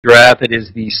Draft. It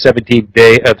is the 17th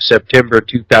day of September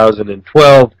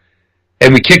 2012,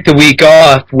 and we kicked the week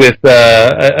off with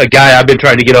a guy I've been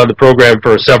trying to get on the program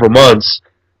for several months,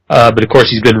 but of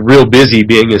course he's been real busy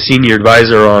being a senior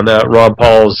advisor on Ron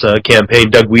Paul's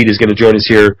campaign. Doug Wead is going to join us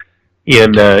here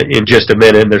in just a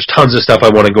minute, and there's tons of stuff I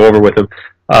want to go over with him.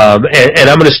 And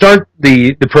I'm going to start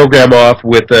the program off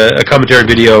with a commentary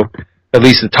video, at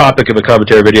least the topic of a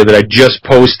commentary video that I just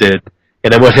posted.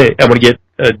 And I want to get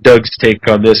Doug's take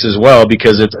on this as well,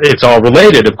 because it's all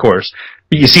related, of course.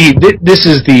 But you see, this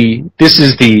is the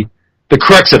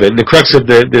crux of it, and the crux of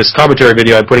this commentary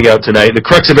video I'm putting out tonight, the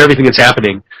crux of everything that's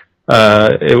happening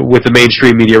with the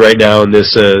mainstream media right now in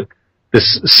this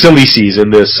silly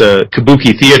season, this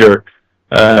kabuki theater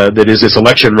that is this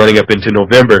election running up into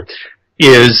November,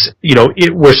 is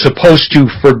we're supposed to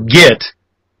forget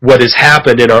what has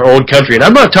happened in our own country, and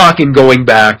I'm not talking going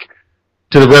back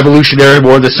to the Revolutionary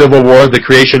War, the Civil War, the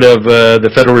creation of the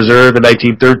Federal Reserve in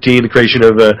 1913, the creation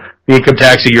of the income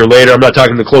tax a year later. I'm not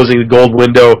talking the closing of the gold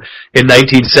window in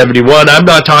 1971. I'm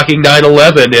not talking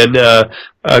 9/11 and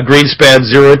Greenspan's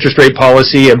zero interest rate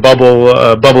policy and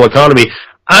bubble economy.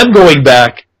 I'm going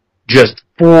back just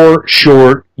 4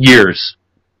 short years.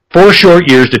 4 short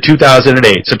years to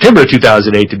 2008, September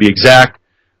 2008 to be exact,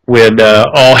 when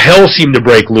all hell seemed to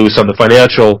break loose on the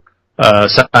financial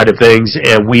side of things,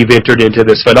 and we've entered into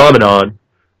this phenomenon,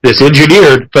 this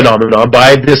engineered phenomenon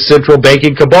by this central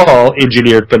banking cabal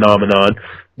engineered phenomenon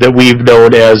that we've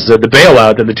known as the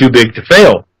bailout and the too big to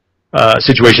fail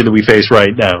situation that we face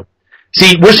right now.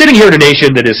 See, we're sitting here in a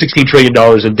nation that is $16 trillion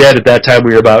in debt. At that time,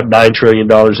 we were about $9 trillion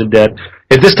in debt.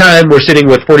 At this time, we're sitting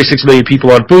with 46 million people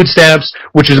on food stamps,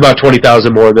 which is about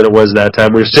 20,000 more than it was that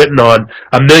time. We're sitting on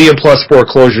 1 million plus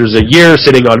foreclosures a year,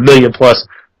 sitting on 1 million plus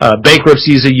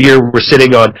bankruptcies a year. We're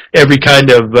sitting on every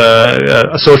kind of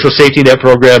a social safety net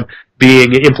program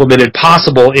being implemented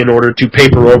possible in order to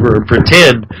paper over and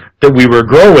pretend that we were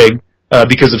growing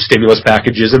because of stimulus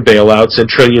packages and bailouts and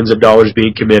trillions of dollars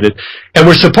being committed. And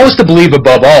we're supposed to believe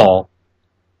above all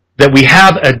that we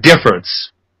have a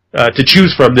difference to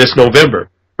choose from this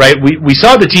November, right? We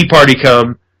saw the Tea Party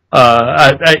come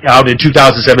out in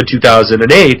 2007,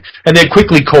 2008, and then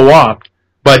quickly co-opt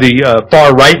by the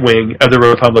far right wing of the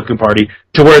Republican Party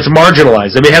to where it's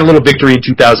marginalized. I mean, it had a little victory in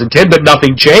 2010, but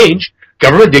nothing changed.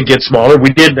 Government didn't get smaller.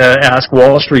 We did ask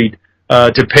Wall Street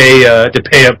to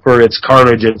pay up for its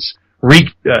carnage it's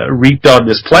wreaked on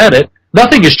this planet.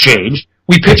 Nothing has changed.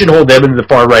 We pigeonhole them into the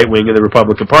far right wing of the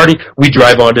Republican Party. We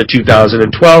drive on to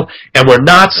 2012, and we're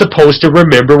not supposed to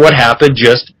remember what happened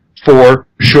just 4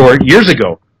 short years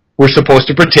ago. We're supposed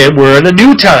to pretend we're in a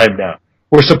new time now.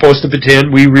 We're supposed to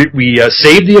pretend we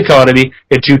saved the economy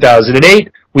in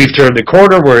 2008. We've turned the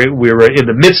corner. We were in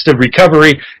the midst of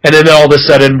recovery, and then all of a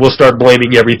sudden we'll start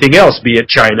blaming everything else, be it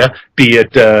China, be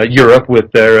it Europe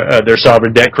with their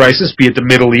sovereign debt crisis, be it the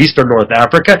Middle East or North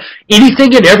Africa,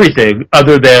 anything and everything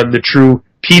other than the true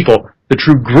people, the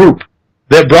true group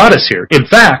that brought us here. In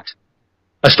fact,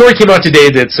 a story came out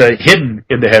today that's hidden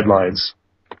in the headlines.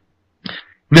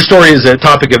 This story is a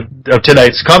topic of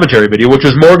tonight's commentary video, which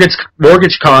was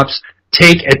mortgage cops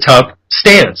take a tough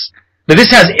stance. Now,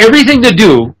 this has everything to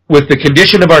do with the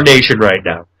condition of our nation right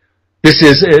now. This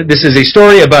is a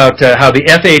story about how the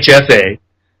FHFA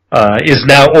is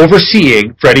now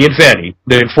overseeing Freddie and Fannie.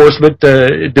 The enforcement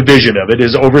division of it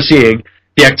is overseeing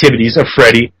the activities of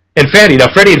Freddie and Fannie. Now,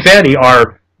 Freddie and Fannie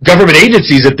are government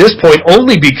agencies at this point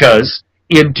only because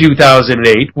in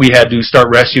 2008 we had to start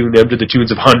rescuing them to the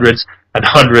tunes of hundreds and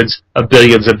hundreds of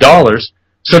billions of dollars.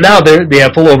 So now they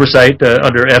have full oversight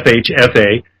under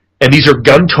FHFA, and these are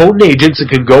gun-toting agents that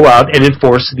can go out and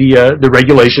enforce the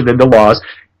regulation and the laws.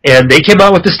 And they came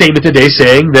out with a statement today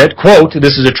saying that, quote,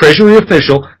 this is a Treasury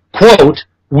official, quote,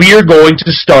 we are going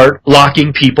to start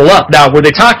locking people up. Now, were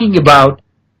they talking about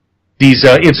these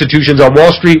institutions on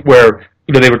Wall Street where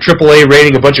they were AAA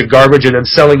rating a bunch of garbage and then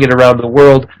selling it around the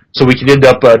world so we can end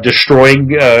up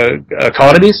destroying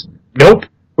economies? Nope.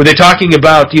 Were they talking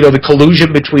about, the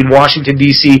collusion between Washington,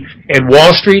 D.C. and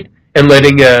Wall Street and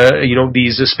letting,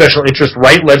 these special interest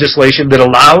right legislation that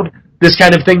allowed this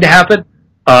kind of thing to happen?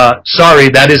 Sorry,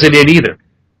 that isn't it either.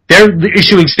 They're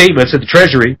issuing statements at the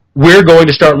Treasury, we're going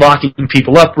to start locking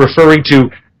people up, referring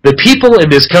to the people in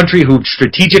this country who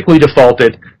strategically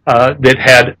defaulted that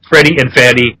had Freddie and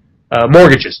Fannie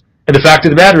mortgages. And the fact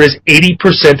of the matter is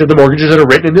 80% of the mortgages that are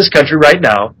written in this country right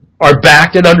now are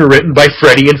backed and underwritten by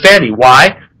Freddie and Fannie.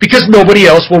 Why? Because nobody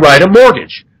else will write a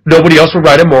mortgage. Nobody else will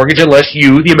write a mortgage unless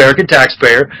you, the American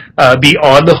taxpayer, be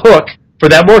on the hook for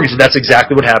that mortgage. And that's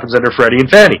exactly what happens under Freddie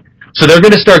and Fannie. So they're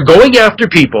going to start going after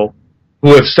people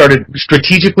who have started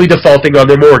strategically defaulting on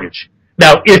their mortgage.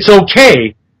 Now, it's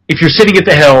okay if you're sitting at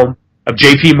the helm of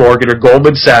J.P. Morgan or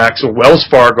Goldman Sachs or Wells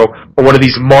Fargo or one of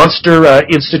these monster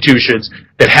institutions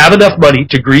that have enough money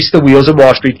to grease the wheels of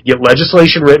Wall Street to get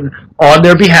legislation written on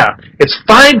their behalf. It's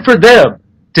fine for them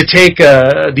to take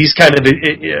these kind of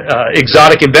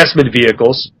exotic investment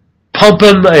vehicles, pump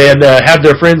them, and have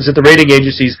their friends at the rating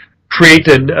agencies create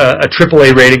a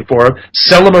AAA rating for them,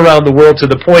 sell them around the world to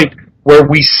the point where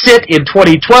we sit in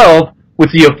 2012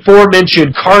 with the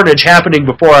aforementioned carnage happening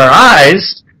before our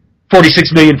eyes,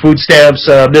 46 million food stamps,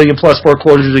 million plus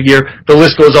foreclosures a year, the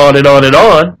list goes on and on and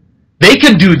on. They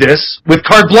can do this with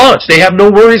carte blanche. They have no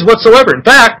worries whatsoever. In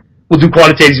fact, we'll do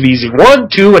quantitative easing 1,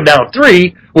 2, and now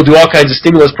 3. We'll do all kinds of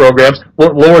stimulus programs.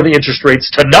 We'll lower the interest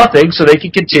rates to nothing so they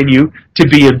can continue to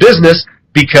be in business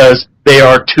because they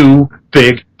are too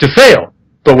big to fail.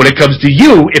 But when it comes to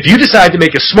you, if you decide to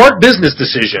make a smart business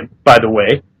decision, by the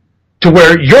way, to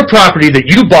where your property that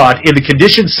you bought in the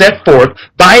conditions set forth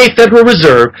by a Federal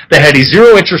Reserve that had a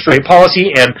zero interest rate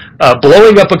policy and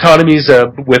blowing up economies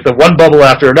with one bubble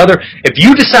after another, if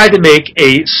you decide to make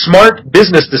a smart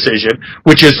business decision,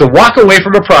 which is to walk away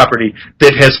from a property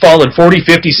that has fallen 40,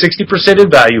 50, 60% in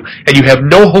value, and you have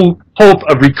no hope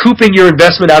of recouping your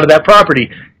investment out of that property,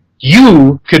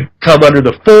 you could come under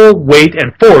the full weight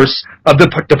and force of the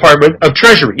Department of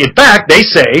Treasury. In fact, they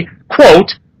say,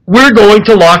 quote, we're going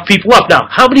to lock people up. Now,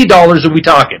 how many dollars are we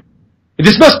talking?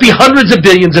 This must be hundreds of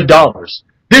billions of dollars.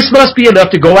 This must be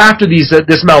enough to go after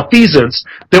this malfeasance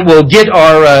that will get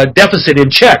our deficit in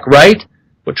check, right?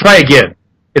 But try again.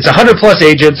 It's 100-plus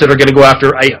agents that are going to go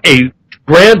after a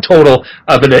grand total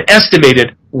of an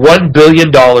estimated $1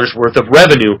 billion worth of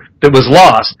revenue that was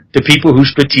lost to people who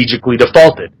strategically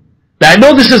defaulted. Now, I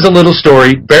know this is a little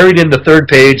story buried in the third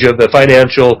page of the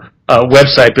financial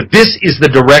website, but this is the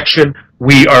direction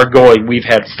we are going. We've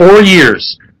had 4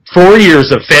 years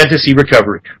of fantasy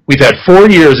recovery. We've had 4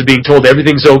 years of being told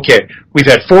everything's okay. We've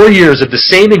had 4 years of the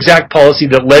same exact policy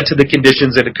that led to the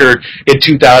conditions that occurred in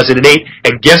 2008.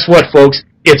 And guess what, folks?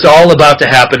 It's all about to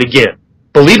happen again.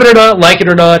 Believe it or not, like it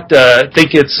or not,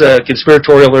 think it's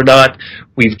conspiratorial or not,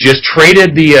 we've just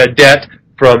traded the debt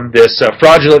from this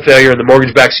fraudulent failure in the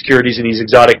mortgage-backed securities and these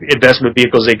exotic investment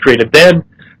vehicles they created then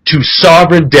to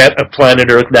sovereign debt of planet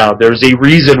Earth now. There's a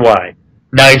reason why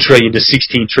 9 trillion to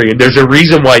 16 trillion. There's a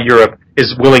reason why Europe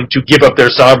is willing to give up their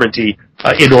sovereignty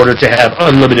in order to have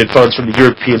unlimited funds from the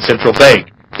European Central Bank.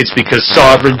 It's because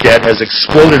sovereign debt has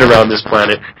exploded around this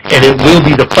planet, and it will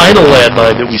be the final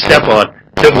landmine that we step on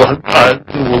that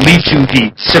will lead to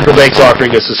the central banks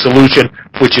offering us a solution,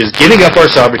 which is giving up our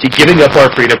sovereignty, giving up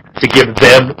our freedom to give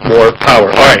them more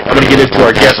power. All right, I'm going to get into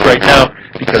our guest right now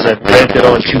because I've ranted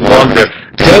on too long there.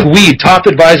 Doug Wead, top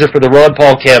advisor for the Ron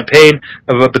Paul campaign,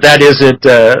 but that isn't,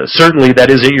 certainly that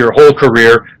isn't your whole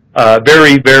career.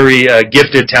 Very, very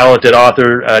gifted, talented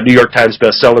author, New York Times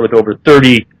bestseller with over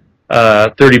 30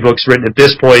 books written at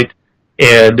this point,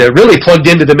 and really plugged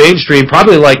into the mainstream,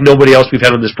 probably like nobody else we've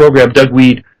had on this program. Doug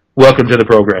Wead, welcome to the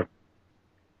program.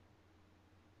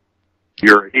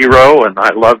 You're a hero, and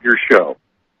I love your show.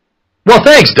 Well,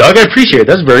 thanks, Doug. I appreciate it.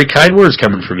 That's very kind words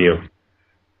coming from you.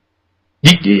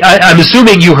 I'm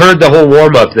assuming you heard the whole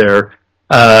warm-up there.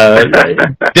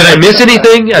 Did I miss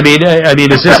anything? I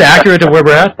mean, is this accurate to where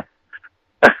we're at?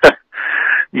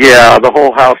 Yeah, the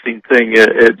whole housing thing.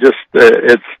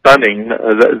 It's stunning.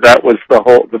 That was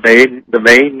the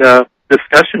main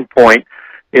discussion point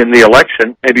in the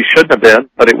election. Maybe shouldn't have been,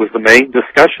 but it was the main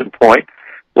discussion point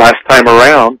last time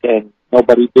around, and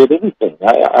nobody did anything.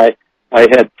 I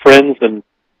had friends in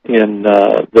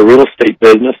the real estate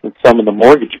business and some in the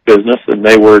mortgage business, and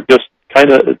they were just kind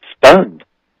of stunned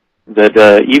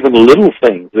that even little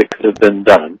things that could have been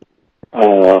done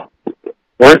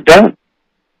weren't done.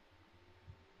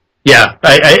 Yeah,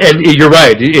 and you're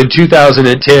right. In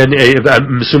 2010,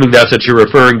 I'm assuming that's what you're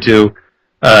referring to,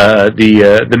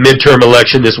 the midterm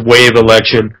election, this wave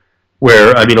election,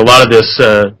 where, I mean, a lot of this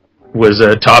was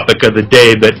a topic of the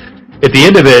day, but at the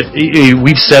end of it,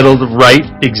 we've settled right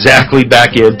exactly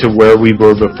back into where we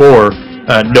were before.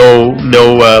 No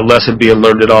lesson being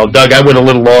learned at all. Doug, I went a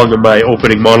little long in my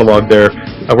opening monologue there.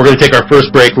 We're going to take our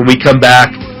first break. When we come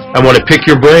back, I want to pick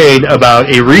your brain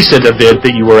about a recent event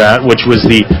that you were at, which was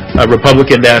the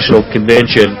Republican National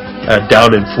Convention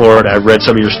down in Florida. I read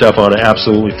some of your stuff on it.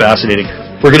 Absolutely fascinating.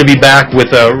 We're going to be back with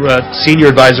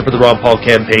senior advisor for the Ron Paul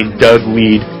campaign, Doug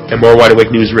Wead, and more Wide Awake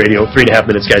News Radio. 3.5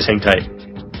 minutes, guys. Hang tight.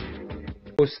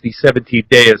 The 17th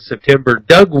day of September,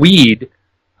 Doug Wead,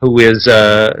 who is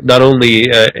not only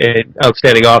an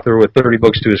outstanding author with 30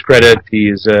 books to his credit, he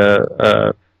is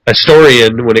a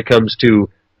historian when it comes to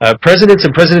presidents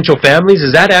and presidential families.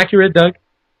 Is that accurate, Doug?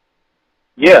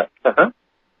 Yes. Uh-huh.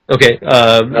 Okay.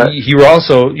 You were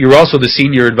also the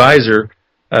senior advisor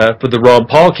for the Ron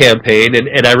Paul campaign,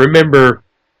 and I remember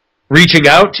reaching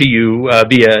out to you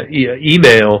via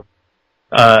email.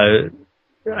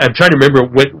 I'm trying to remember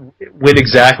when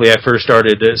exactly I first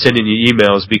started sending you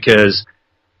emails, because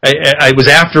I was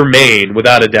after Maine,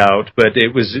 without a doubt, but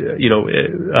it was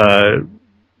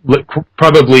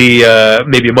probably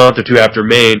maybe a month or two after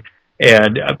Maine,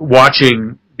 and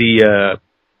watching the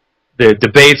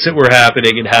debates that were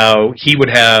happening, and how he would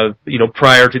have,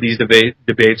 prior to these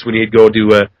debates, when he'd go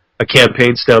to a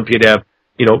campaign stump, he'd have,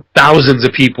 thousands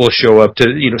of people show up to,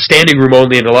 standing room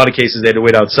only. In a lot of cases, they had to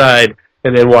wait outside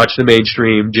and then watch the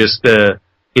mainstream just,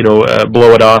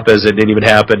 blow it off as it didn't even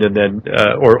happen, and then,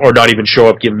 or not even show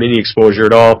up, give them any exposure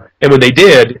at all. And when they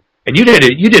did, and you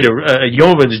did a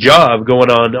yeoman's job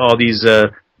going on all these,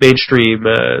 mainstream,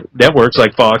 networks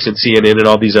like Fox and CNN and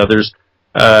all these others,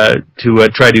 to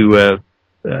try to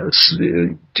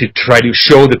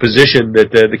show the position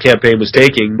that the campaign was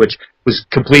taking, which was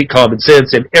complete common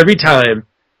sense. And every time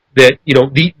that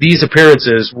these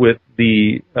appearances, with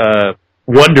the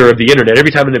wonder of the internet,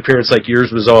 every time an appearance like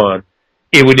yours was on,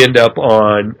 it would end up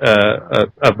on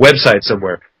a website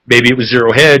somewhere. Maybe it was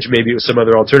Zero Hedge, maybe it was some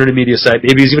other alternative media site,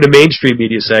 maybe it was even a mainstream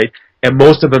media site, and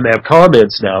most of them have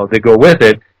comments now that go with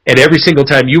it. And every single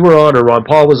time you were on or Ron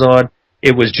Paul was on,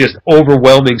 it was just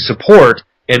overwhelming support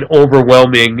and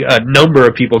overwhelming number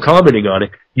of people commenting on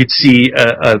it. You'd see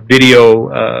a video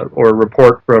or a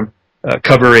report from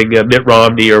covering Mitt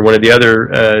Romney or one of the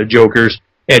other jokers,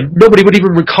 and nobody would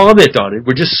even comment on it.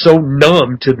 We're just so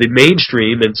numb to the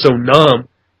mainstream and so numb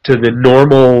to the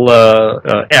normal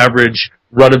average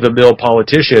run-of-the-mill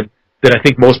politician that I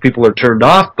think most people are turned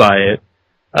off by it.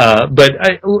 But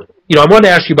I wanted to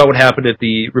ask you about what happened at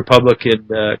the Republican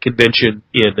convention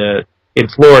in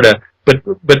Florida. But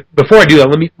before I do that,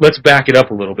 let's back it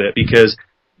up a little bit, because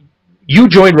you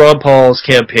joined Ron Paul's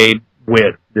campaign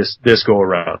when this go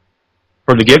around,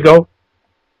 from the get-go?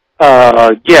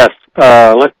 Yes.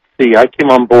 Let's see. I came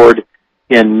on board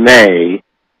in May,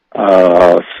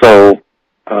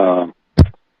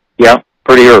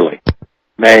 pretty early.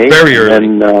 May. Very early.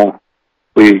 And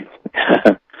we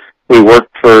we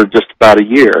worked for just about a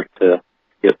year to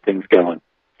get things going.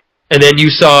 And then you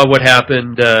saw what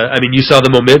happened. You saw the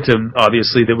momentum,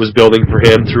 obviously, that was building for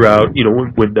him throughout,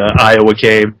 when Iowa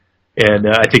came. And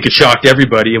I think it shocked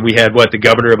everybody. And we had, the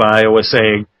governor of Iowa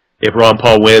saying, if Ron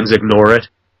Paul wins, ignore it.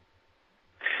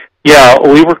 Yeah,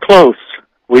 we were close.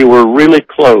 We were really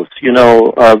close.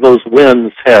 Those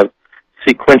wins have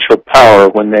sequential power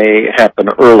when they happen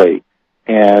early.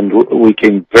 And we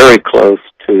came very close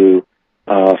to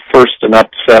first an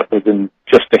upset within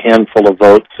just a handful of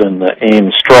votes in the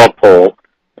AIM straw poll.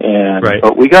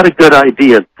 But we got a good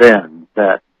idea then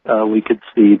that we could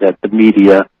see that the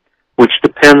media, which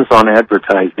depends on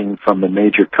advertising from the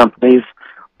major companies,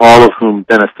 all of whom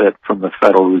benefit from the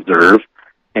Federal Reserve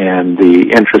and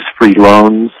the interest-free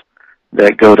loans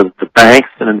that go to the banks,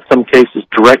 and in some cases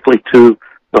directly to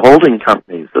the holding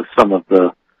companies of some of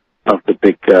the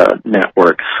big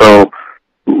networks. So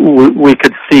we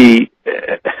could see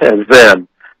then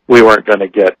we weren't going to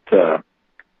get a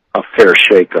fair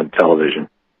shake on television.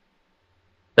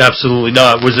 Absolutely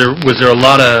not. Was there a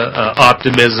lot of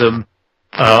optimism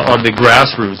on the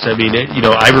grassroots?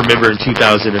 I remember in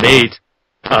 2008,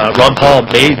 Ron Paul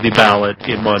made the ballot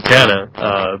in Montana,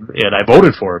 and I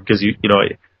voted for him because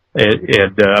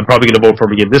I'm probably going to vote for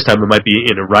him again this time. It might be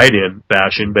in a write-in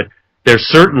fashion, but there's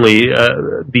certainly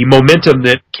the momentum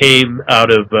that came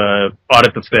out of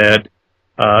Audit the Fed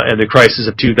and the crisis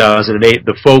of 2008.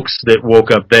 The folks that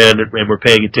woke up then and were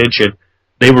paying attention,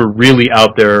 they were really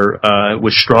out there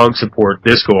with strong support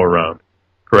this go around.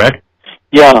 Correct?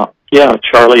 Yeah,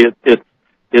 Charlie. It's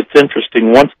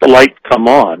interesting. Once the lights come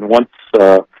on, once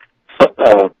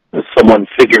someone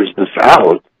figures this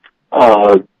out,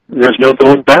 there's no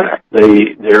going back.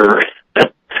 They're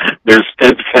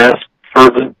steadfast,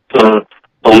 fervent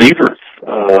believers.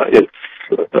 It's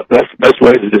that's the best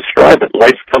way to describe it.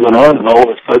 Lights coming on, and all of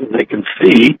a sudden they can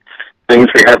see things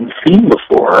they haven't seen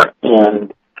before.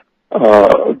 And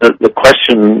the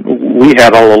question we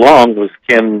had all along was,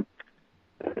 can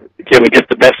we get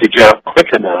the message out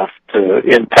quick enough to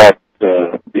impact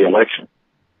the election?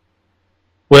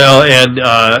 Well, and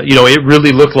it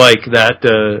really looked like that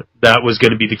was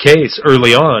going to be the case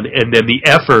early on, and then the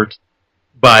effort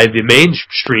by the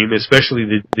mainstream, especially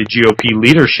the GOP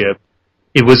leadership,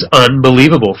 it was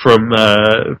unbelievable. From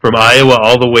Iowa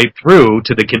all the way through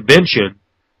to the convention,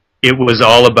 it was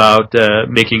all about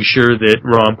making sure that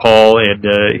Ron Paul and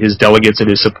his delegates and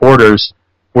his supporters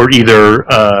were either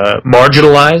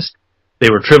marginalized, They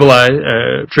were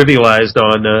trivialized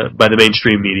on by the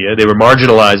mainstream media. They were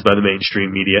marginalized by the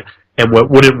mainstream media. And what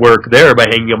wouldn't work there by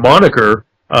hanging a moniker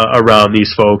around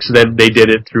these folks, then they did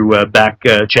it through back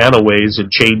channel ways and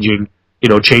changing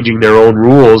their own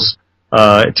rules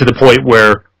to the point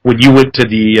where when you went to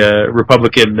the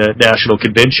Republican National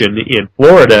Convention in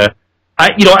Florida,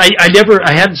 I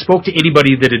hadn't spoke to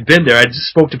anybody that had been there. I just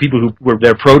spoke to people who were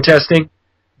there protesting,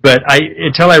 but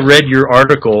until I read your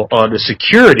article on the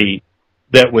security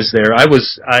that was there, I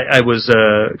was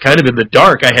kind of in the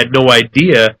dark. I had no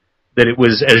idea that it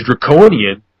was as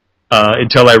draconian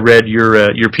until I read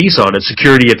your piece on it,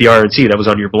 Security at the RNC. That was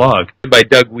on your blog by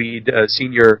Doug Wead,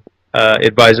 senior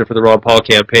advisor for the Ron Paul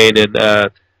campaign, and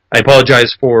I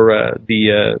apologize for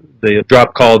the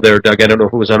drop call there, Doug. I don't know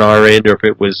if it was on our end or if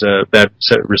it was bad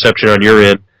reception on your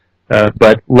end.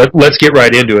 But let's get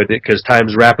right into it because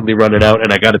time's rapidly running out,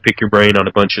 and I got to pick your brain on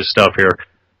a bunch of stuff here.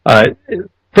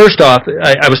 First off,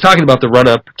 I was talking about the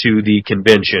run-up to the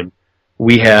convention.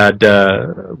 We had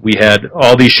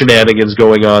all these shenanigans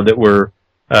going on that were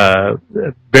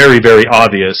very, very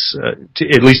obvious,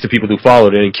 at least to people who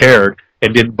followed it and cared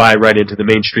and didn't buy right into the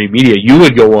mainstream media. You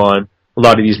would go on a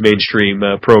lot of these mainstream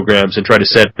programs and try to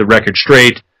set the record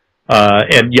straight.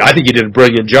 And I think you did a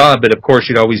brilliant job, but of course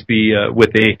you'd always be with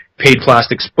a paid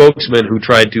plastic spokesman who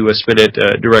tried to spin it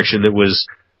a direction that was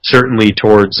certainly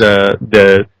towards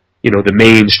the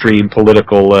mainstream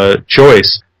political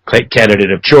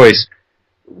candidate of choice.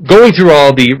 Going through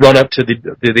all the run-up to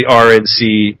the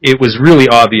RNC, it was really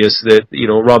obvious that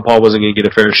Ron Paul wasn't going to get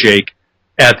a fair shake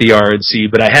at the RNC,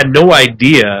 but I had no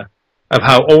idea of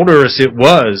how onerous it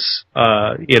was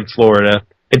in Florida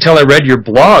until I read your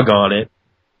blog on it.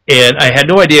 And I had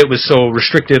no idea it was so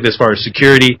restrictive as far as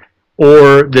security,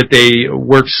 or that they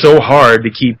worked so hard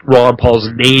to keep Ron Paul's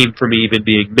name from even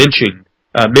being mentioned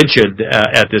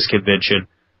at this convention.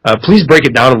 Please break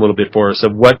it down a little bit for us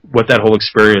of what that whole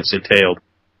experience entailed.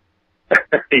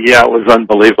 Yeah, it was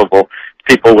unbelievable.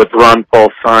 People with Ron Paul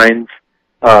signs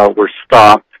were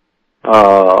stopped.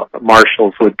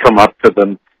 Marshals would come up to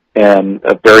them and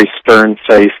very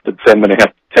stern-faced and say, "I'm going to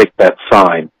have to take that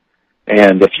sign,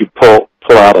 and if you pull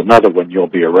out another one, you'll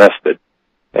be arrested."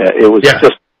 It was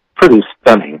just pretty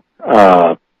stunning.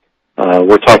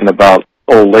 We're talking about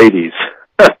old ladies,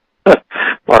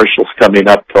 marshals coming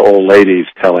up to old ladies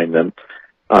telling them.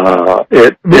 Was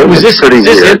this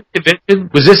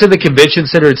in the convention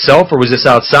center itself, or was this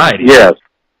outside? Yes.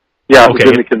 Yeah, it was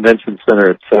in the convention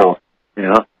center itself.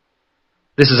 Yeah.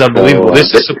 This is unbelievable.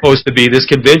 This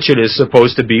convention is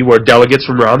supposed to be where delegates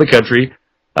from around the country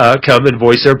come and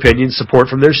voice their opinions, support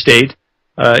from their state.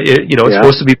 It's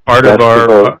supposed to be part of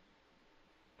our...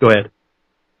 Go ahead.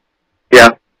 Yeah,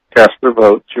 cast their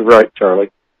votes. You're right,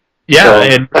 Charlie. Yeah,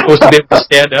 and we're supposed to be able to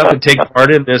stand up and take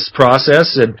part in this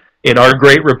process and in our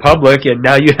great republic, and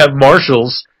now you have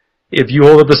marshals, if you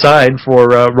hold up a sign for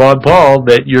Ron Paul,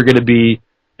 that you're going to be,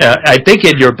 I think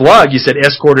in your blog you said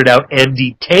escorted out and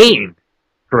detained,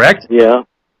 correct? Yeah,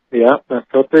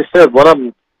 that's what they said. One of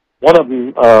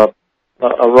them, a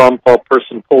Ron Paul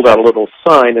person pulled out a little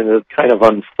sign, and it kind of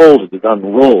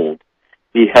unrolled.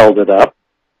 He held it up,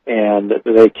 and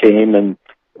they came and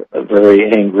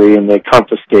very angry, and they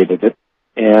confiscated it.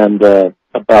 And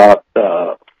about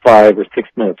 5 or 6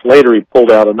 minutes later, he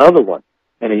pulled out another one,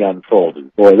 and he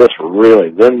unfolded. Boy,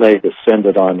 then they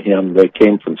descended on him. They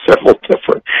came from several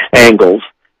different angles,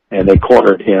 and they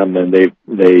cornered him, and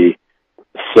they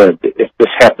said, "If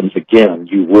this happens again,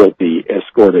 you will be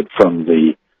escorted from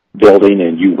the building,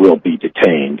 and you will be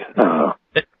detained."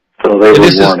 So they were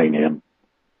warning him.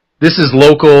 This is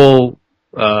local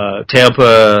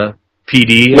Tampa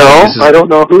PD? No, I don't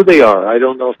know who they are. I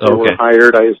don't know if they were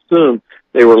hired. I assume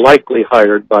they were likely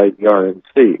hired by the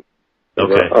RNC.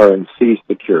 RNC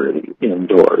security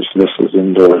indoors. This was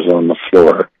indoors on the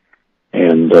floor.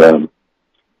 And,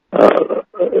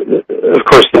 of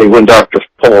course, when Dr.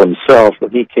 Paul himself,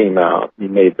 when he came out, he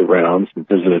made the rounds and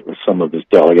visited with some of his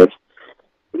delegates.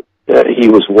 He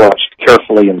was watched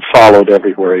carefully and followed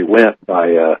everywhere he went by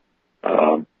a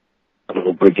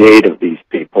little brigade of these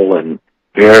people, and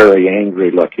very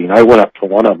angry looking. I went up to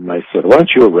one of them and I said, "Why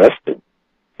aren't you arrested?"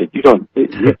 I said, you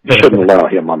shouldn't allow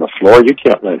him on the floor. You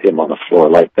can't let him on the floor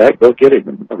like that. Go get him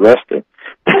and arrest him.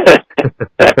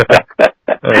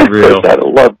 Real. I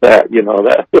love that.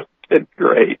 That would have been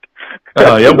great.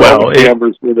 Oh, yeah, well, all the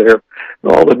cameras were there.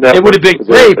 All the it would have been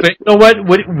great, but you know what?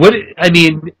 I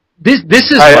mean, this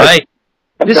is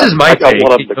my take.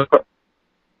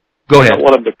 Go ahead. I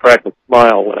want him to crack a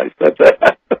smile when I said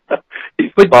that.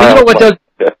 But you know what, Doug?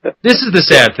 This is the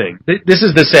sad thing. This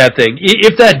is the sad thing.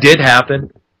 If that did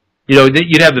happen,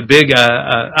 you'd have the big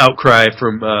outcry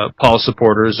from Paul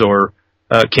supporters or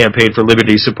Campaign for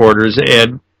Liberty supporters,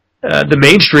 and the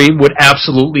mainstream would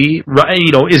absolutely,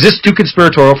 is this too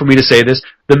conspiratorial for me to say this?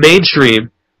 The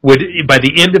mainstream would, by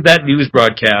the end of that news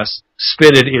broadcast,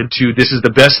 spin it into this is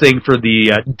the best thing for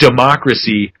the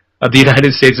democracy of the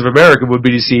United States of America would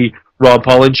be to see Ron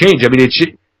Paul in change. I mean,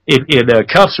 in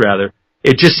cuffs, rather.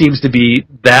 It just seems to be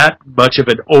that much of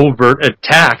an overt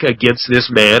attack against this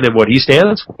man and what he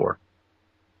stands for.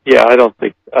 Yeah, I don't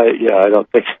think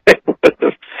they would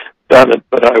have done it,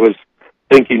 but I was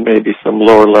thinking maybe some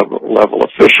lower level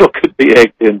official could be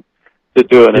egged in to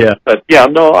doing it. Yeah. But yeah,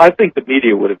 no, I think the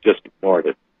media would have just ignored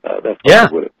it. That's what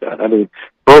they would have done. I mean,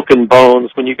 broken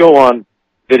bones, when you go on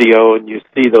video and you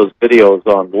see those videos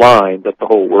online that the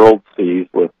whole world sees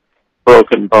with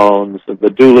broken bones, and the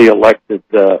duly elected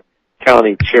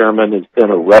county chairman has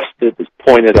been arrested, is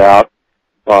pointed out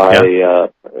by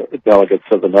delegates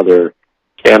of another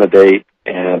candidate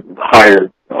and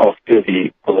hired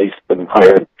off-duty policemen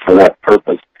hired for that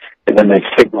purpose. And then they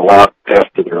signal out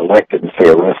after they're elected and say,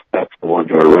 arrest, that's the one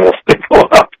to arrest. They go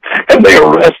out and they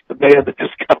arrest the man that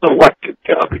just got elected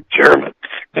county chairman.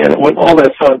 And when all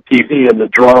that's on TV and the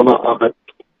drama of it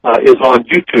is on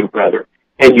YouTube, rather,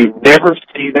 and you never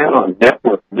see that on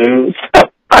network news,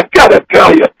 I gotta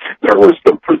tell you, there were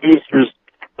some producers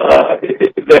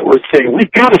that were saying, we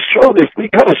gotta show this,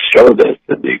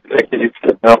 and the executive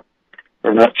said, no,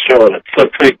 we're not showing it. So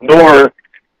to ignore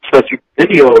such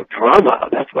video drama,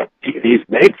 that's what TV's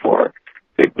made for,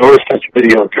 to ignore such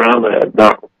video drama and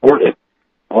not report it,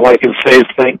 all I can say is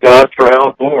thank God for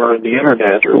Al Gore and the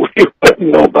internet, or we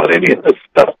wouldn't know about any of this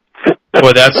stuff.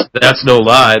 Well, that's no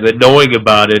lie, but knowing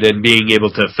about it and being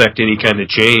able to affect any kind of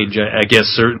change, I guess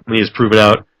certainly has proven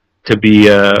out to be,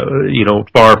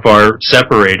 far, far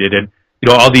separated. And,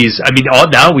 all these,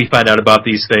 now we find out about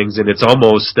these things and it's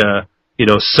almost,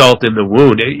 salt in the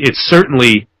wound. It's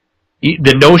certainly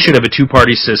the notion of a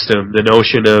two-party system, the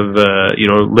notion of,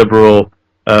 liberal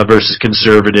versus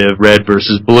conservative, red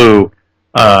versus blue,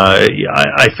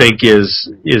 I think is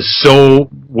so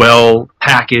well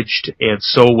packaged and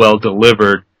so well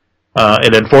delivered,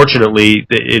 and unfortunately,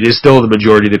 it is still the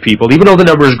majority of the people, even though the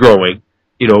number is growing,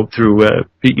 through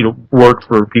work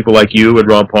for people like you and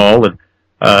Ron Paul and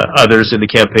others in the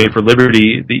Campaign for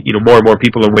Liberty. More and more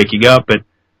people are waking up, but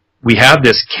we have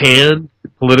this canned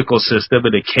political system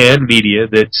and a canned media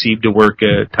that seem to work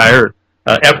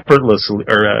effortlessly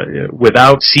or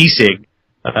without ceasing.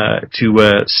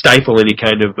 To stifle any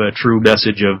kind of true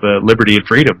message of liberty and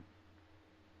freedom.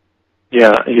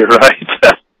 Yeah, you're right.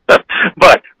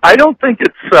 But I don't think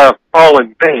it's all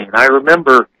in vain. I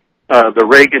remember the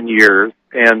Reagan years,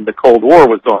 and the Cold War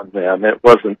was on then. It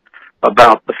wasn't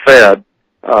about the Fed.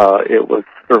 It was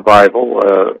survival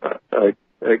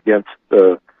against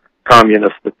the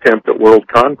communist attempt at world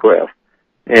conquest.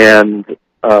 And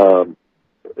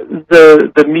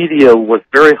the media was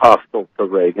very hostile to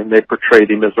Reagan. They portrayed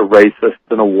him as a racist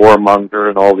and a warmonger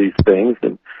and all these things,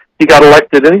 and he got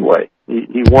elected anyway.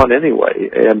 He won anyway,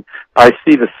 and I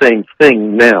see the same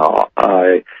thing now.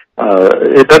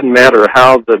 It doesn't matter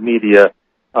how the media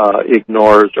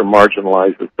ignores or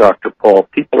marginalizes Dr. Paul.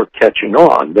 People are catching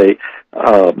on.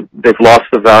 They've lost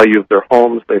the value of their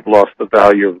homes. They've lost the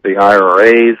value of the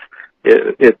IRAs.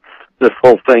 It's this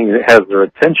whole thing that has their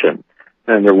attention,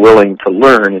 and they're willing to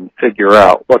learn and figure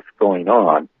out what's going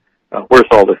on. Where's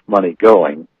all this money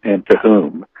going, and to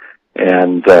whom?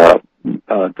 And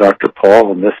Dr.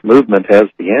 Paul and this movement has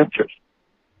the answers.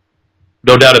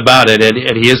 No doubt about it,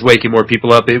 and he is waking more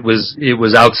people up. It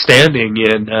was outstanding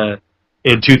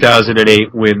in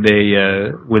 2008 when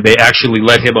they actually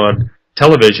let him on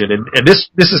television, and this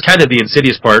is kind of the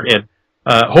insidious part. And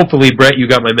hopefully, Brett, you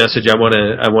got my message. I want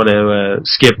to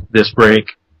skip this break.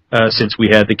 Since we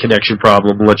had the connection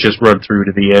problem, let's just run through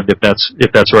to the end if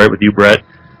that's all right with you, Brett.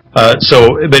 But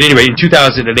anyway, in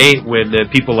 2008, when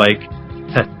people like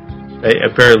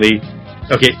apparently,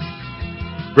 okay,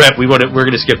 Brett, we're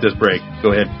going to skip this break.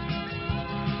 Go ahead.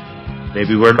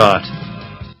 Maybe we're not.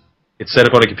 It's set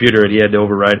up on a computer, and he had to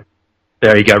override.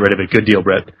 There, he got rid of it. Good deal,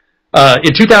 Brett.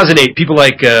 In 2008, people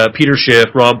like Peter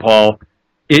Schiff, Ron Paul.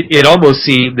 It almost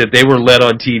seemed that they were led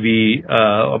on TV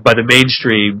by the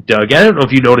mainstream, Doug. I don't know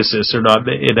if you noticed this or not,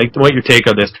 and I want your take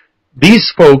on this.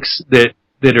 These folks that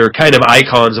are kind of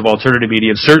icons of alternative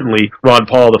media, and certainly Ron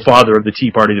Paul, the father of the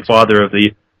Tea Party, the father of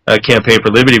the Campaign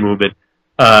for Liberty movement,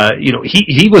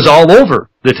 he was all over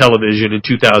the television in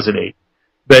 2008.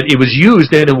 But it was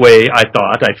used in a way, I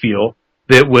feel,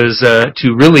 that was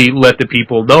to really let the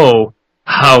people know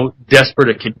how desperate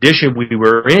a condition we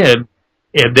were in.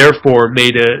 and therefore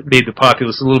made the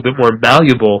populace a little bit more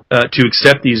malleable to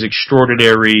accept these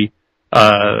extraordinary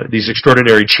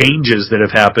changes that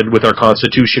have happened with our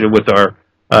Constitution and with our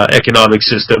economic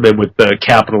system and with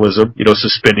capitalism,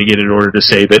 suspending it in order to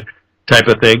save it, type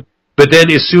of thing. But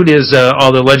then, as soon as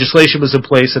all the legislation was in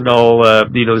place and all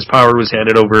this power was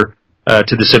handed over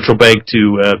to the central bank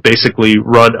to basically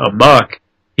run amok,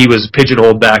 he was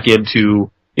pigeonholed back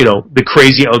into the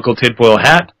crazy Uncle Tinfoil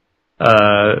Hat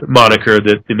moniker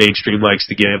that the mainstream likes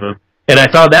to give him. And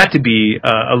I found that to be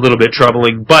a little bit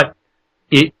troubling, but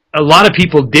a lot of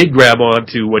people did grab on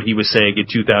to what he was saying in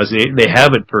 2008, and they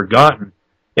haven't forgotten.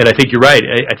 And I think you're right.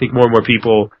 I think more and more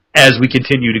people, as we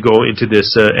continue to go into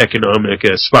this economic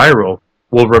spiral,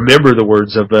 will remember the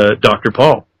words of Dr.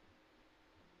 Paul.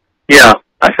 Yeah,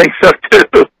 I think so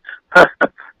too.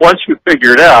 Once you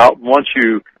figure it out, once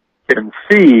you can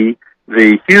see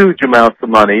the huge amounts of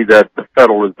money that the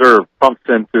Federal Reserve pumps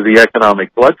into the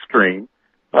economic bloodstream,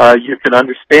 you can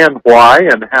understand why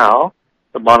and how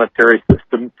the monetary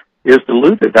system is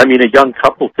diluted. I mean, a young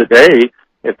couple today,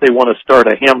 if they want to start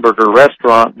a hamburger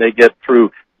restaurant, they get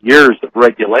through years of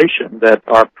regulation that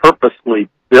are purposely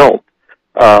built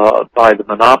by the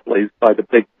monopolies, by the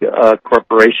big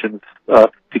corporations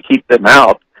to keep them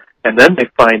out. And then they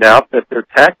find out that their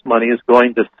tax money is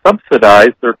going to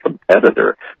subsidize their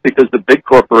competitor because the big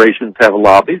corporations have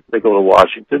lobbies. They go to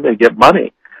Washington, they get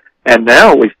money. And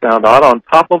now we found out on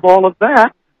top of all of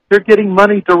that, they're getting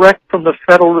money direct from the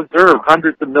Federal Reserve,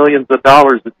 hundreds of millions of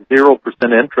dollars at 0%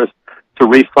 interest to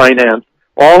refinance,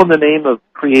 all in the name of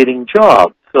creating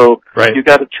jobs. So right. You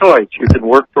got a choice. You can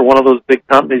work for one of those big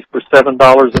companies for $7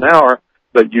 an hour,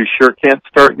 but you sure can't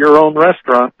start your own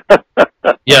restaurant.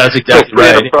 Yeah, that's exactly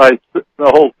right. Enterprise, the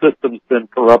whole system's been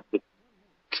corrupted.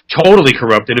 Totally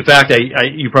corrupted. In fact,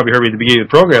 you probably heard me at the beginning of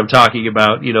the program talking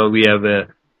about, we have the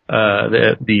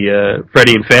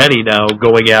Freddie and Fannie now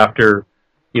going after,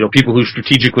 people who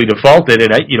strategically defaulted.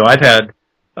 And I've had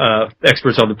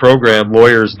experts on the program,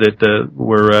 lawyers that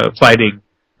were fighting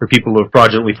for people who have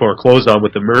fraudulently foreclosed on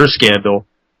with the MERS scandal,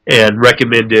 and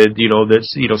recommended, that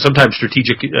sometimes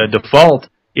strategic default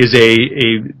is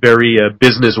a very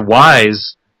business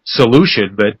wise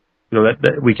solution, but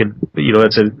that we can,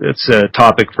 that's a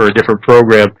topic for a different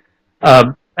program.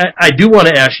 I do want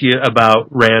to ask you about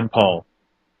Rand Paul.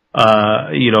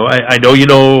 I know you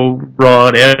know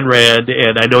Ron and Rand,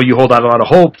 and I know you hold out a lot of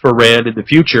hope for Rand in the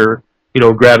future,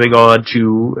 grabbing on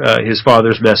to his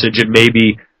father's message, and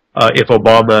maybe if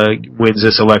Obama wins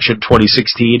this election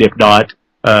 2016, if not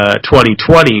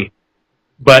 2020.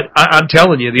 But I'm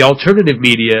telling you, the alternative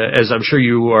media, as I'm sure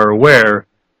you are aware,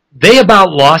 they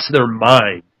about lost their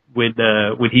mind when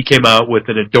he came out with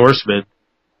an endorsement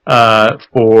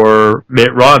for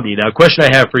Mitt Romney. Now, a question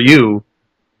I have for you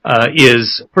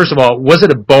is, first of all, was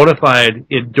it a bona fide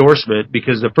endorsement?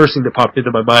 Because the first thing that popped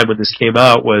into my mind when this came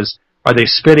out was, are they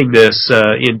spinning this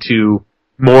into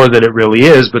more than it really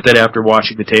is? But then after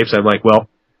watching the tapes, I'm like, well,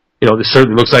 this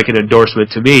certainly looks like an endorsement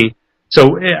to me.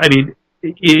 So, I mean,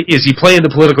 is he playing the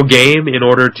political game in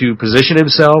order to position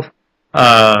himself?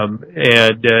 Wasn't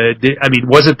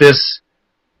this?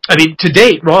 I mean, to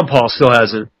date, Ron Paul still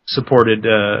hasn't supported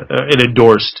and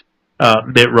endorsed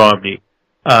Mitt Romney.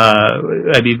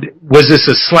 Was this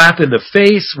a slap in the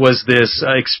face? Was this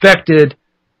expected?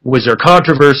 Was there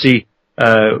controversy?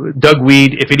 Doug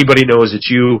Wead, if anybody knows it's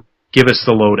you, give us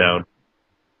the lowdown.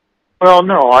 Well,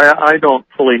 no, I don't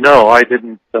fully know. I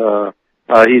didn't.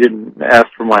 He didn't ask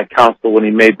for my counsel when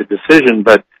he made the decision,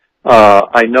 but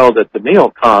I know that the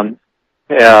neocons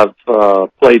have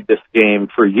played this game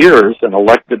for years and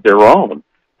elected their own.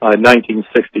 In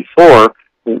 1964,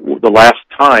 the last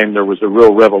time there was a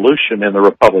real revolution in the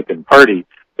Republican Party,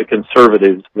 the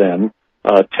conservatives then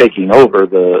taking over,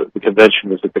 the convention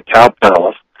was at the Cow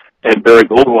Palace, and Barry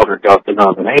Goldwater got the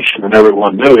nomination, and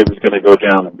everyone knew he was going to go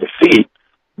down in defeat.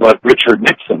 But Richard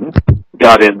Nixon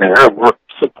got in there,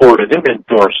 supported him,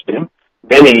 endorsed him.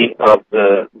 Many of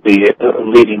the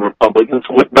leading Republicans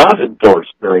would not endorse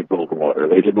Barry Goldwater.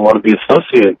 They didn't want to be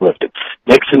associated with it.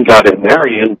 Nixon got in there,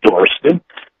 he endorsed him,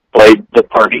 played the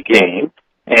party game,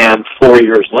 and 4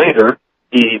 years later,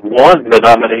 he won the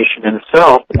nomination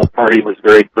himself, and the party was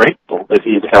very grateful that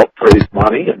he had helped raise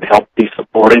money and helped be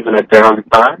supportive in a down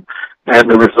time. And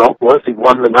the result was he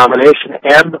won the nomination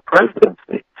and the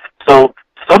presidency. So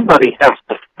somebody has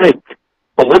to think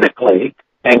politically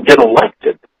and get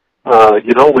elected.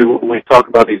 We talk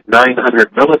about these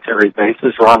 900 military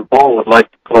bases. Ron Paul would like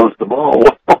to close them all.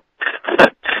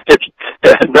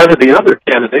 None of the other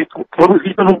candidates will close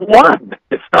even one.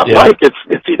 It's not like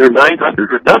it's either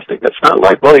 900 or nothing. It's not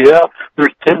like, well, yeah,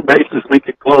 there's 10 bases we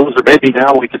could close, or maybe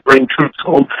now we could bring troops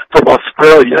home from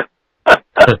Australia.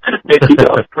 Maybe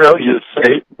Australia is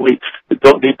safe. We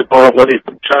don't need to borrow money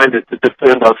from China to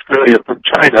defend Australia from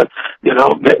China,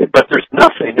 but there's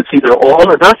nothing. It's either all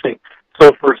or nothing.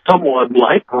 So for someone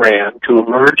like Rand to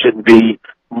emerge and be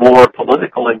more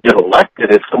political and get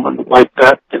elected, if someone like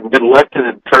that can get elected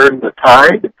and turn the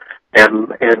tide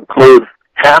and close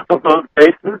half of those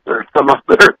bases or some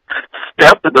other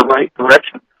step in the right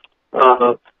direction,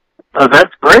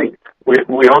 that's great.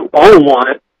 We all want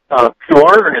it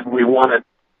pure, and we want it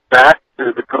back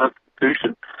to the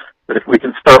Constitution. But if we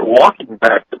can start walking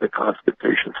back to the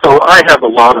Constitution. So I have a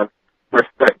lot of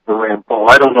respect for Rand Paul.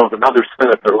 I don't know of another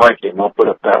senator like him, I'll put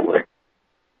it that way.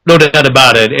 No doubt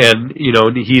about it. And,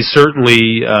 he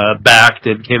certainly backed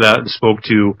and came out and spoke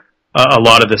to a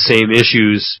lot of the same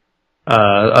issues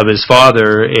of his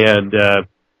father, and,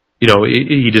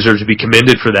 he deserves to be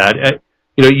commended for that.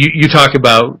 You talk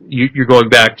about, you're going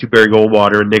back to Barry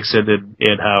Goldwater and Nixon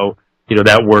and how,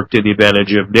 that worked in the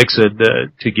advantage of Nixon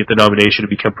to get the nomination to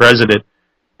become president.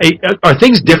 Hey, are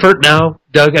things different now,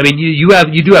 Doug? I mean, you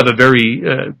do have a very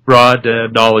broad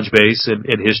knowledge base and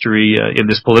history in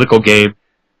this political game.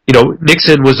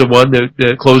 Nixon was the one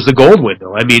that closed the gold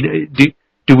window. I mean,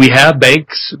 do we have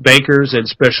bankers and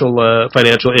special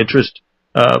financial interest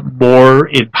more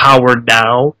in power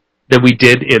now than we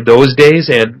did in those days?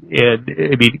 And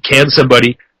I mean, can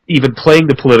somebody, even playing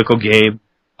the political game,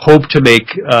 hope to make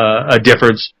a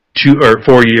difference 2 or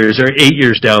 4 years or 8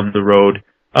 years down the road?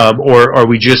 Or are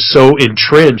we just so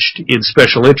entrenched in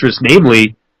special interests,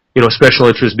 namely, special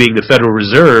interest being the Federal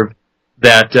Reserve,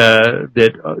 that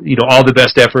all the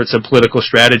best efforts and political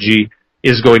strategy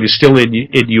is going to still end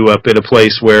you up in a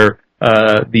place where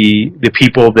the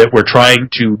people that we're trying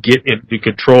to get into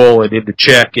control and into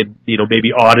check and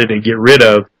maybe audit and get rid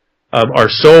of are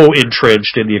so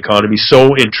entrenched in the economy,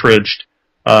 so entrenched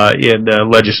in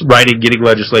getting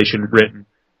legislation written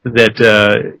that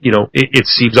it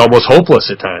seems almost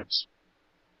hopeless at times.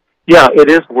 Yeah,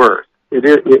 it is worse.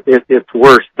 It's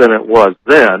worse than it was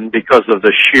then because of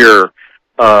the sheer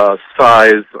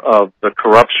size of the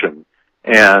corruption,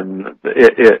 and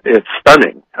it's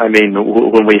stunning. I mean,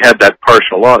 when we had that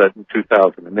partial audit in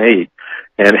 2008,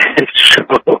 and it showed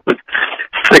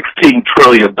 $16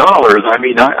 trillion. I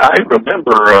mean, I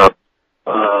remember.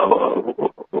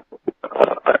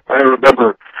 I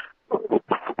remember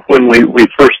when we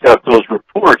first got those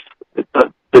reports.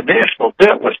 The national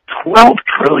debt was $12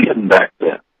 trillion back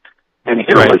then, and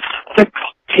here right. was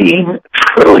 $16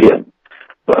 trillion.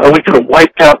 We could have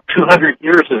wiped out 200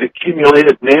 years of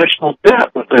accumulated national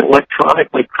debt with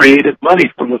electronically created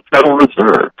money from the Federal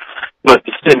Reserve. But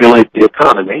to stimulate the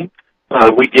economy,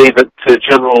 we gave it to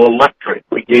General Electric.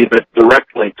 We gave it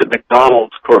directly to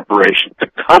McDonald's Corporation, to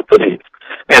companies.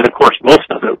 And, of course, most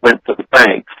of it went to the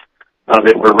banks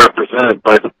that were represented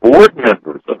by the board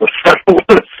members of the Federal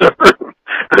Reserve.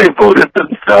 They voted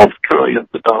themselves trillions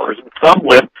of dollars, and some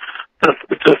went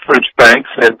to French banks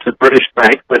and to British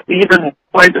banks, but even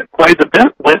quite a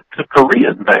bit went to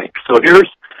Korean banks. So here's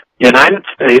the United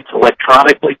States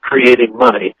electronically creating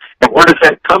money. And where does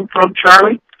that come from,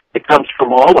 Charlie? It comes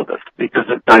from all of us because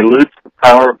it dilutes the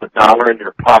power of the dollar in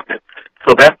your pocket.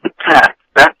 So that's the tax.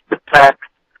 That's the tax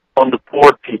on the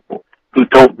poor people who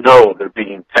don't know they're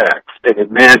being taxed and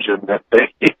imagine that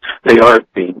they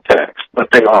aren't being taxed, but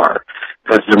they are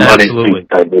because their money is being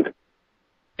diluted.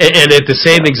 And at the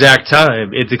same exact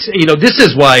time, this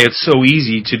is why it's so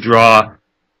easy to draw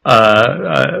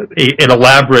an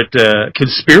elaborate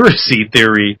conspiracy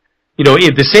theory.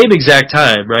 At the same exact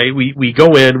time, right? We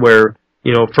go in where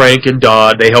Frank and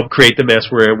Dodd, they help create the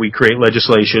mess where we create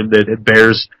legislation that it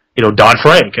bears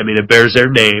Dodd-Frank. I mean, it bears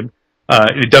their name.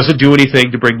 It doesn't do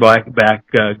anything to bring back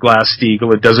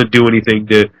Glass-Steagall. It doesn't do anything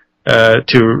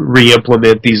to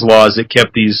re-implement these laws that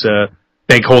kept these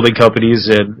bank holding companies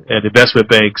and investment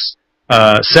banks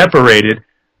separated.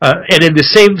 And in the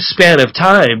same span of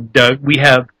time, Doug, we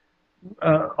have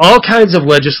all kinds of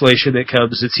legislation that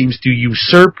comes that seems to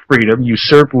usurp freedom,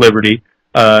 usurp liberty,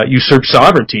 usurp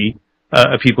sovereignty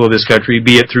of people of this country,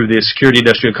 be it through the security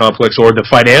industrial complex or the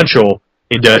financial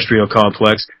industrial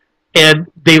complex. And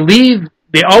they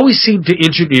always seem to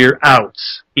engineer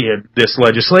outs in this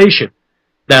legislation.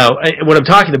 Now, what I'm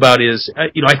talking about is,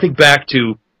 I think back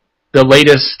to the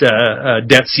latest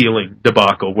debt ceiling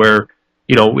debacle where,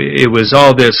 it was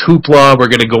all this hoopla, we're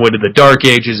going to go into the dark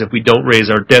ages if we don't raise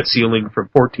our debt ceiling from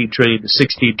 14 trillion to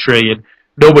 16 trillion.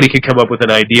 Nobody could come up with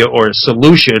an idea or a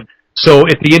solution. So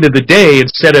at the end of the day,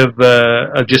 instead of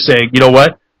just saying,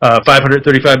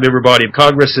 535 member body of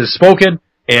Congress has spoken,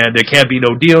 and there can't be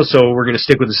no deal, so we're going to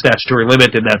stick with the statutory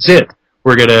limit, and that's it.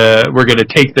 We're gonna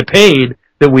take the pain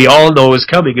that we all know is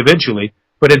coming eventually.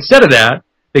 But instead of that,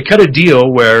 they cut a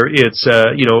deal where it's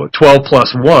 12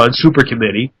 plus 1 super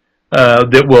committee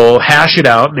that will hash it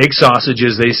out, make sausage,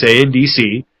 as they say in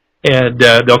D.C., and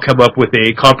they'll come up with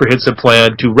a comprehensive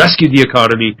plan to rescue the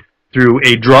economy through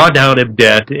a drawdown of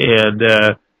debt and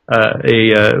a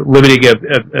limiting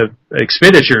of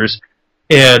expenditures.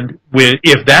 And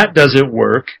if that doesn't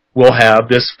work, we'll have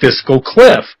this fiscal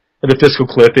cliff. And the fiscal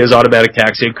cliff is automatic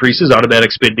tax increases,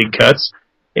 automatic spending cuts,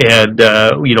 and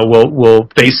we'll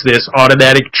face this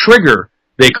automatic trigger,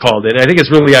 they called it. I think it's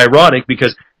really ironic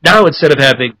because now instead of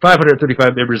having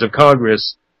 535 members of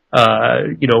Congress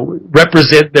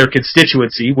represent their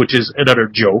constituency, which is an utter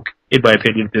joke, in my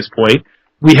opinion, at this point,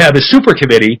 we have a super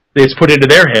committee that's put into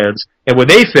their hands, and when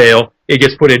they fail, it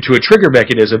gets put into a trigger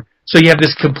mechanism. So you have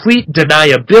this complete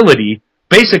deniability,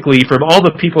 basically, from all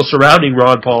the people surrounding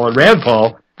Ron Paul and Rand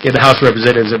Paul in the House of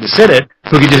Representatives and the Senate,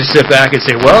 who can just sit back and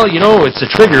say, well, it's a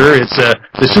trigger,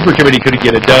 the super committee couldn't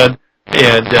get it done,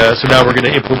 and so now we're going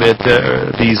to implement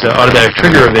these automatic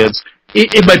trigger events.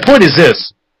 And my point is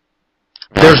this: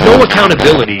 there's no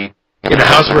accountability in the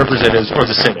House of Representatives or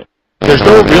the Senate. There's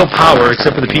no real power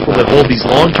except for the people that hold these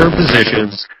long-term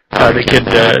positions that can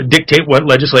dictate what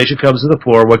legislation comes to the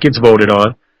floor, what gets voted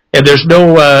on. And there's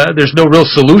no real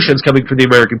solutions coming from the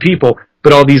American people,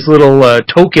 but all these little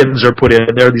tokens are put in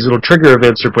there, these little trigger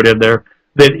events are put in there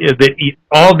that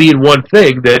all mean one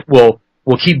thing, that we'll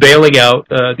keep bailing out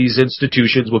these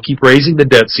institutions, we'll keep raising the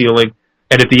debt ceiling,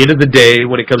 and at the end of the day,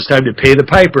 when it comes time to pay the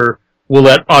piper, we'll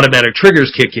let automatic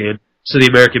triggers kick in, so the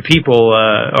American people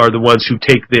are the ones who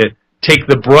take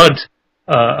the brunt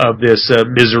of this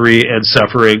misery and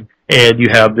suffering, and you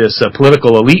have this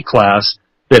political elite class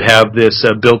that have this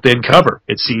built-in cover.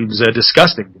 It seems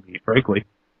disgusting to me, frankly.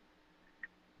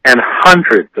 And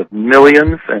hundreds of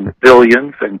millions and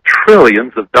billions and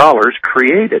trillions of dollars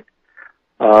created,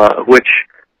 which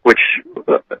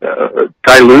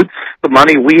dilutes the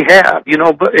money we have.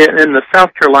 But in the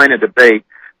South Carolina debate,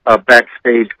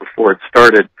 backstage before it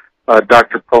started,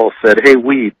 Dr. Paul said, "Hey,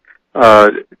 Wead,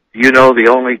 the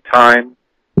only time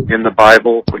in the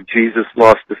Bible when Jesus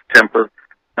lost his temper?"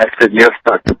 I said, "Yes,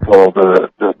 Dr. Paul,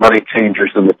 the money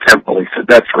changers in the temple." He said,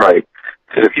 "That's right."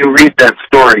 He said, "If you read that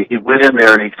story, he went in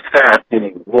there and he sat and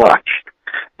he watched.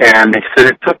 And he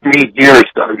said, it took me years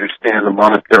to understand the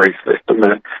monetary system,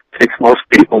 and it takes most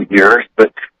people years,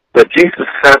 but Jesus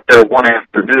sat there one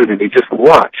afternoon and he just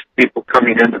watched people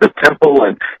coming into the temple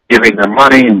and giving their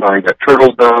money and buying a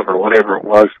turtle dove or whatever it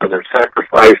was for their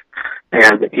sacrifice,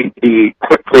 and he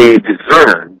quickly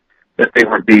discerned that they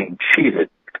were being cheated.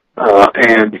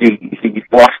 And he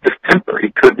lost his temper.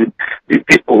 He couldn't.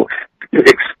 People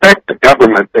expect the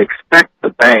government, they expect the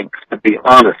banks to be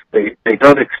honest. They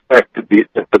don't expect that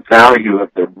the value of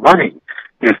their money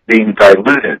is being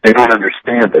diluted. They don't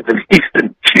understand it.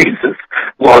 And Jesus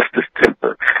lost his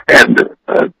temper. And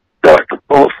Dr.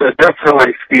 Paul said, "That's how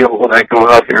I feel when I go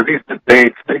out here. These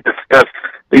debates, they discuss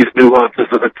these nuances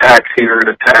of a tax here and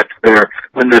a tax there,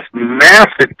 when this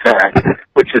massive tax,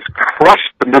 which has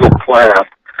crushed the middle class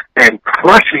and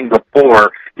crushing the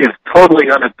poor, is totally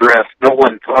unaddressed. No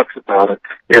one talks about it.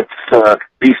 It's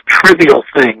these trivial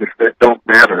things that don't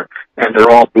matter, and they're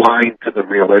all blind to the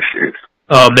real issues."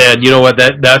 Oh man, you know what?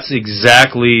 That's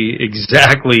exactly.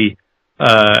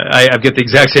 I've got the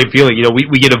exact same feeling.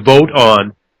 We get a vote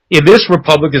on, in this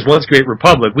republic, this once great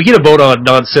republic, we get a vote on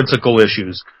nonsensical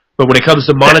issues. But when it comes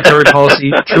to monetary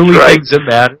policy, truly right, things that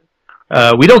matter,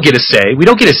 we don't get a say. We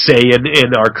don't get a say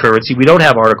in our currency. We don't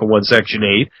have Article 1, Section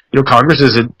 8. Congress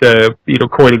isn't,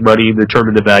 coining money to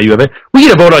determine the value of it. We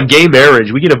get a vote on gay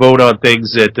marriage. We get a vote on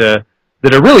things that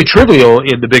are really trivial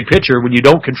in the big picture. When you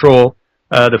don't control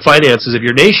the finances of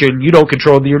your nation, you don't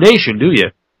control your nation, do you?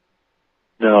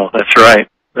 No, that's right.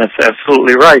 That's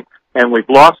absolutely right. And we've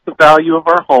lost the value of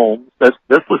our homes.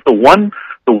 This was the one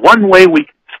way we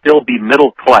could still be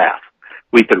middle class.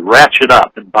 We could ratchet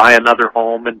up and buy another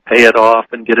home and pay it off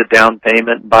and get a down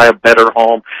payment and buy a better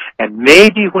home. And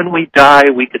maybe when we die,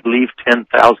 we could leave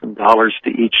 $10,000 to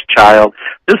each child.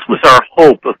 This was our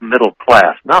hope of middle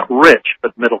class. Not rich,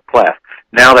 but middle class.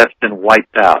 Now that's been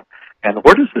wiped out. And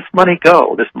where does this money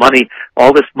go?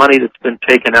 All this money that's been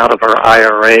taken out of our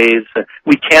IRAs.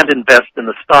 We can't invest in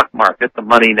the stock market. The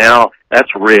money now, that's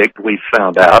rigged, we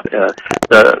found out.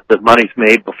 The money's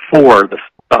made before the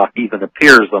stock even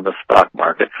appears on the stock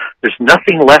market. There's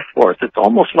nothing left for us. It's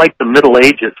almost like the Middle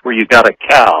Ages where you got a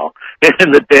cow,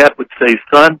 and the dad would say,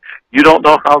 "Son, you don't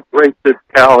know how great this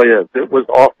cow is. It was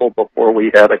awful before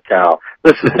we had a cow.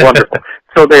 This is wonderful."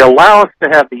 So they allow us to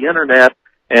have the internet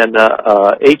and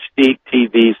HD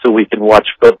TV so we can watch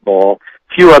football.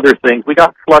 A few other things. We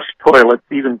got flush toilets.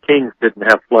 Even kings didn't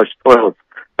have flush toilets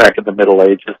back in the Middle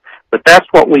Ages. But that's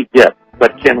what we get.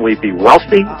 But can we be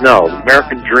wealthy? No. The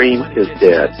American dream is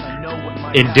dead.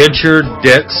 Indentured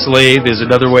debt slave is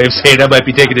another way of saying it. I might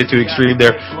be taking it to extreme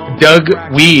there. Doug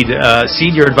Wead,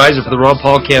 senior advisor for the Ron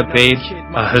Paul campaign,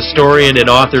 historian and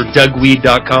author.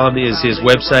 DougWead.com is his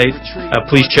website.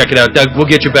 Please check it out. Doug, we'll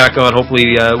get you back on.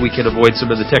 Hopefully we can avoid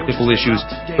some of the technical issues.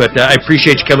 But I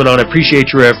appreciate you coming on. I appreciate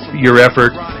your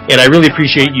effort. And I really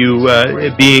appreciate you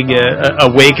being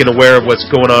awake and aware of what's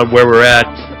going on, where we're at,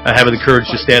 having the courage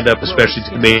to stand up, especially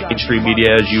to the mainstream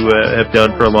media, as you have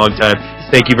done for a long time.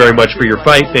 Thank you very much for your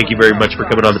fight. Thank you very much for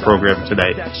coming on the program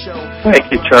tonight.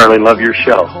 Thank you, Charlie. Love your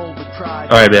show.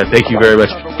 All right, man. Thank you very much.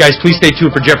 Guys, please stay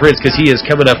tuned for Jeff Rintz because he is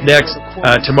coming up next.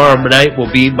 Tomorrow night will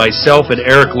be myself and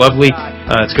Eric Lovely.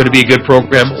 It's going to be a good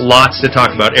program. Lots to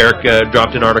talk about. Eric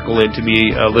dropped an article into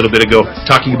me a little bit ago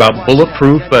talking about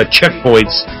bulletproof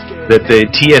checkpoints that the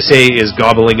TSA is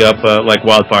gobbling up like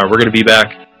wildfire. We're going to be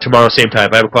back tomorrow, same time,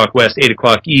 5 o'clock West, 8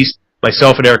 o'clock East.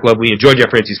 Myself and Eric Lovely. Enjoy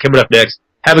Jeff Rintz. He's coming up next.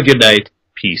 Have a good night.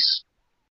 Peace.